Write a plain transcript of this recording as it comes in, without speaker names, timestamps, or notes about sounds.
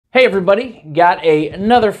Hey everybody, got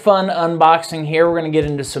another fun unboxing here. We're going to get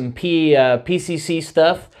into some PCC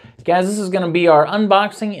stuff. Guys, this is going to be our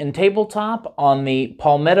unboxing and tabletop on the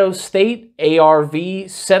Palmetto State ARV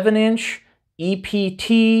 7-inch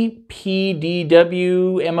EPT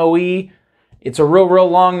PDW MOE. It's a real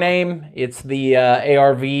long name. It's the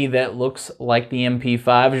ARV that looks like the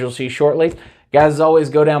MP5, as you'll see shortly. Guys, as always,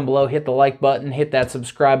 go down below, hit the like button, hit that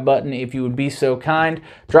subscribe button if you would be so kind.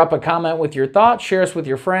 Drop a comment with your thoughts, share us with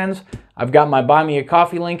your friends. I've got my Buy Me a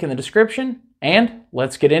Coffee link in the description, and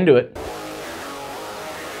let's get into it.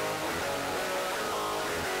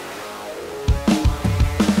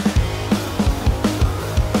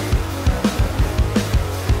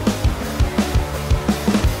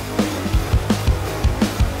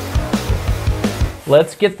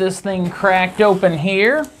 Let's get this thing cracked open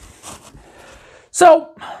here.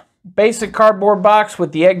 So, basic cardboard box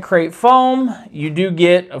with the egg crate foam. You do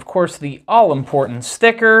get, of course, the all-important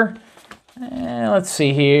sticker. Let's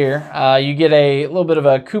see here. You get a little bit of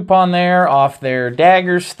a coupon there off their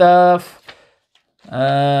dagger stuff.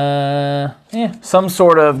 Yeah, some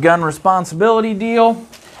sort of gun responsibility deal.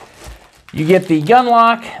 You get the gun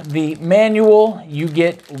lock, the manual. You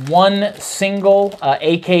get one single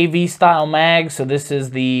AKV style mag. So this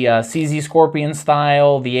is the CZ Scorpion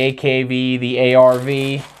style, the AKV, the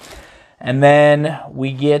ARV. And then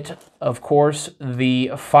we get, of course,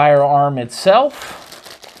 the firearm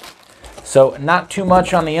itself. So not too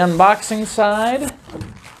much on the unboxing side.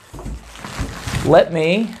 Let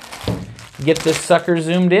me get this sucker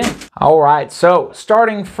zoomed in. All right, so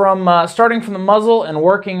starting from the muzzle and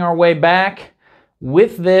working our way back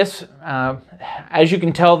with this, as you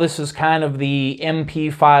can tell, this is kind of the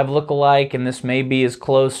MP5 lookalike, and this may be as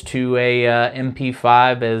close to a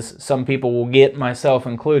MP5 as some people will get, myself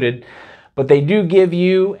included. But they do give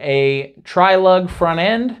you a tri-lug front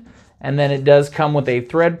end, and then it does come with a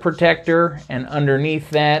thread protector, and underneath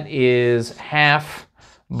that is 1/2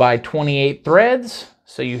 by 28 threads.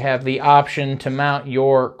 So you have the option to mount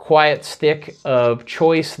your quiet stick of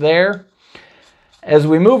choice there. As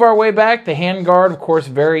we move our way back, the handguard, of course,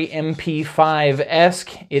 very MP5-esque.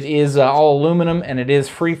 It is all aluminum and it is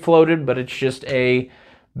free-floated, but it's just a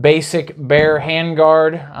basic bare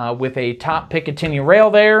handguard with a top Picatinny rail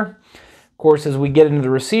there. Of course, as we get into the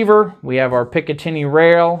receiver, we have our Picatinny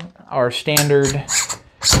rail, our standard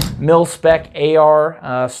mil-spec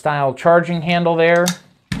AR style charging handle there.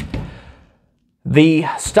 The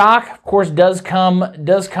stock, of course, does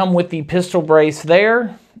come with the pistol brace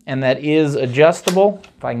there, and that is adjustable.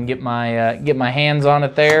 If I can get my hands on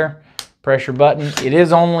it there, press your button. It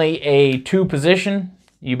is only a 2-position.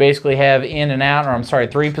 You basically have in and out, or I'm sorry,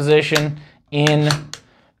 3-position, in,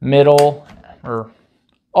 middle, or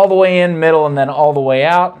all the way in, middle, and then all the way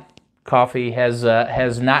out. Coffee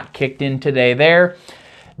has not kicked in today there.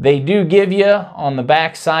 They do give you, on the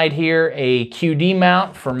back side here, a QD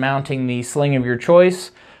mount for mounting the sling of your choice.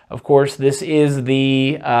 Of course, this is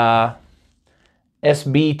the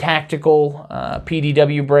SB Tactical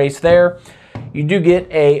PDW brace there. You do get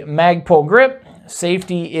a Magpul grip.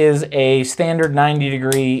 Safety is a standard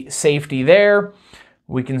 90-degree safety there.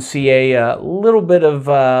 We can see a little bit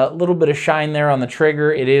of shine there on the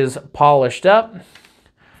trigger. It is polished up.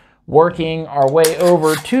 Working our way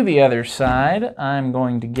over to the other side, I'm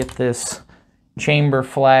going to get this chamber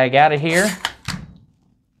flag out of here.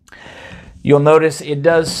 You'll notice it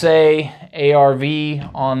does say ARV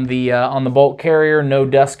on the bolt carrier, no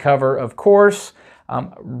dust cover, of course.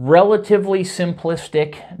 Relatively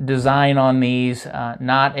simplistic design on these,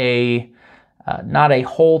 not a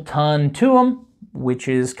whole ton to them, which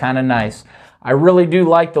is kind of nice. I really do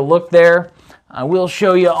like the look there. I will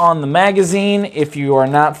show you on the magazine if you are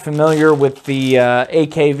not familiar with the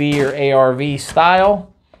AKV or ARV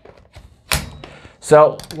style.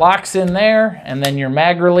 So locks in there, and then your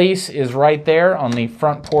mag release is right there on the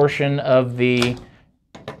front portion of the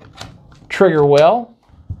trigger well.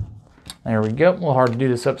 There we go. A little hard to do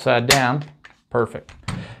this upside down. Perfect.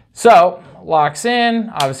 So locks in,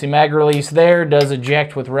 obviously mag release there, does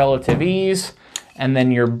eject with relative ease. And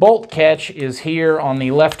then your bolt catch is here on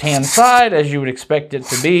the left-hand side, as you would expect it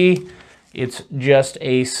to be. It's just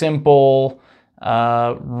a simple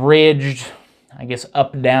ridged, I guess,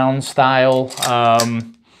 up-down style,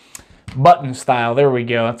 button style. There we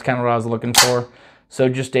go. That's kind of what I was looking for. So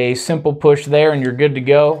just a simple push there and you're good to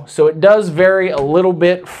go. So it does vary a little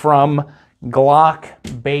bit from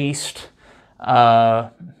Glock-based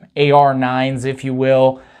AR9s, if you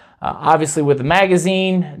will. Obviously with the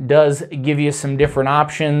magazine, does give you some different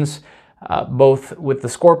options, both with the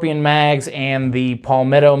Scorpion mags and the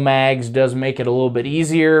Palmetto mags does make it a little bit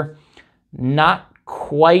easier. Not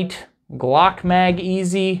quite Glock mag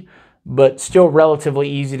easy, but still relatively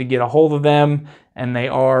easy to get a hold of them, and they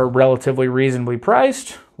are relatively reasonably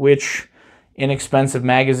priced, which inexpensive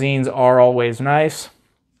magazines are always nice.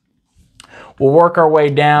 We'll work our way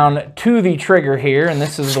down to the trigger here, and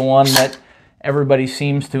this is the one that everybody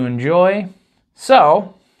seems to enjoy.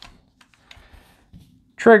 So,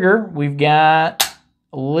 trigger, we've got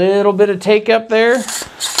a little bit of take up there.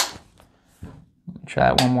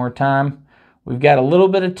 Try it one more time. We've got a little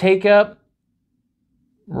bit of take up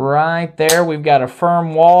right there. We've got a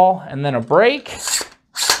firm wall and then a break.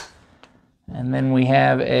 And then we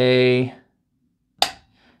have a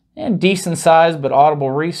decent size but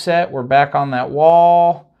audible reset. We're back on that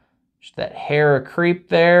wall. Just that hair of creep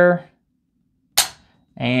there.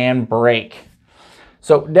 And break.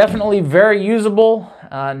 So definitely very usable.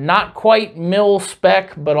 Not quite mil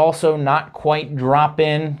spec, but also not quite drop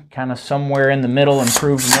in. Kind of somewhere in the middle,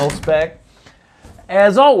 improved mil spec.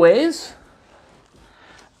 As always,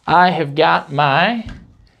 I have got my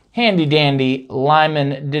handy dandy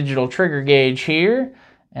Lyman digital trigger gauge here,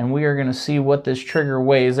 and we are going to see what this trigger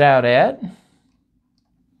weighs out at.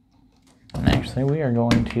 And actually, we are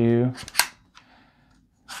going to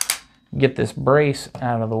get this brace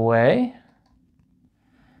out of the way.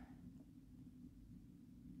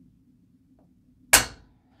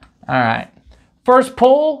 All right, first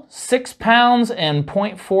pull, 6 pounds and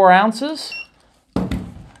 0.4 ounces.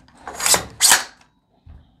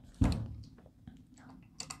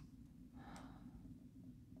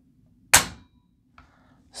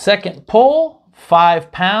 Second pull,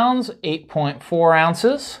 5 pounds, 8.4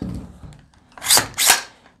 ounces.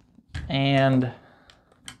 And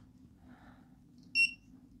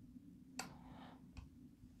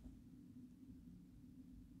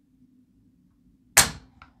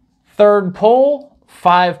third pull,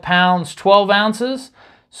 5 pounds, 12 ounces.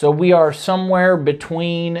 So we are somewhere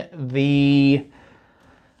between the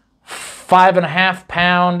 5.5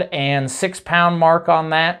 pound and 6 pound mark on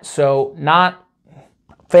that. So not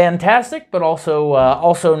fantastic, but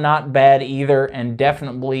also not bad either, and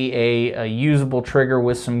definitely a usable trigger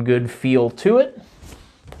with some good feel to it.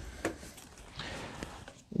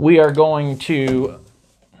 We are going to,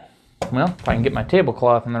 well, if I can get my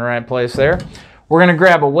tablecloth in the right place there. We're going to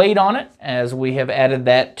grab a weight on it, as we have added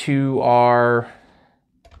that to our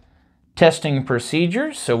testing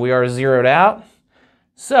procedures. So we are zeroed out.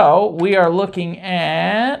 So we are looking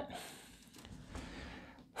at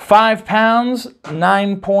 5 pounds,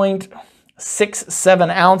 9.67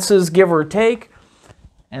 ounces, give or take.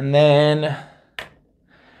 And then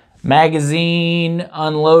magazine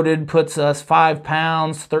unloaded puts us 5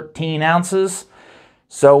 pounds, 13 ounces.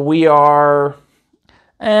 So we are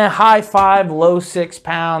high 5, low 6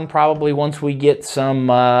 pound, probably once we get some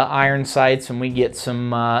iron sights and we get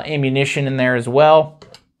some ammunition in there as well.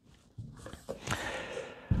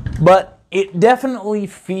 But it definitely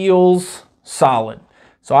feels solid.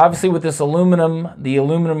 So obviously with this aluminum, the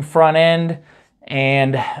aluminum front end,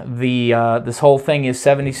 and the this whole thing is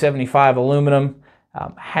 70-75 aluminum,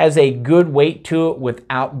 has a good weight to it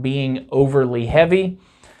without being overly heavy.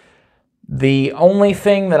 The only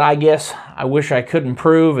thing that I guess I wish I could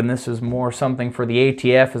improve, and this is more something for the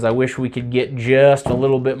ATF, is I wish we could get just a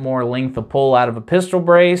little bit more length of pull out of a pistol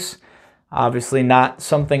brace. Obviously not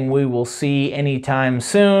something we will see anytime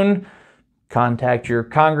soon. Contact your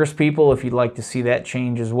Congress people if you'd like to see that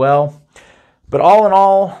change as well. But all in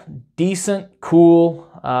all, decent, cool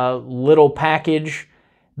little package.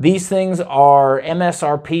 These things are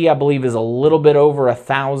MSRP, I believe, is a little bit over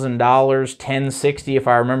 $1,000, $1,060 if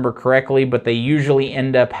I remember correctly, but they usually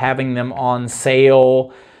end up having them on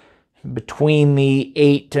sale between the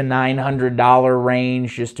 $800 to $900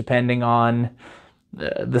 range, just depending on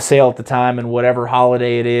the sale at the time and whatever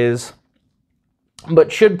holiday it is.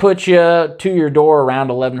 But should put you to your door around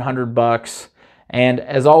 1,100 bucks. And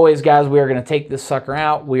as always, guys, we are going to take this sucker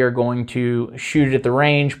out. We are going to shoot it at the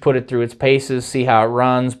range, put it through its paces, see how it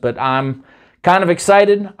runs. But I'm kind of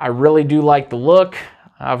excited. I really do like the look.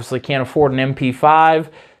 I obviously can't afford an MP5,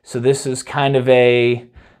 so this is kind of a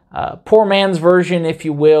poor man's version, if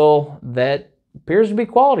you will, that appears to be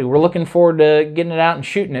quality. We're looking forward to getting it out and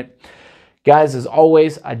shooting it. Guys, as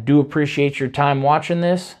always, I do appreciate your time watching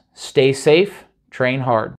this. Stay safe, train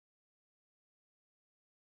hard.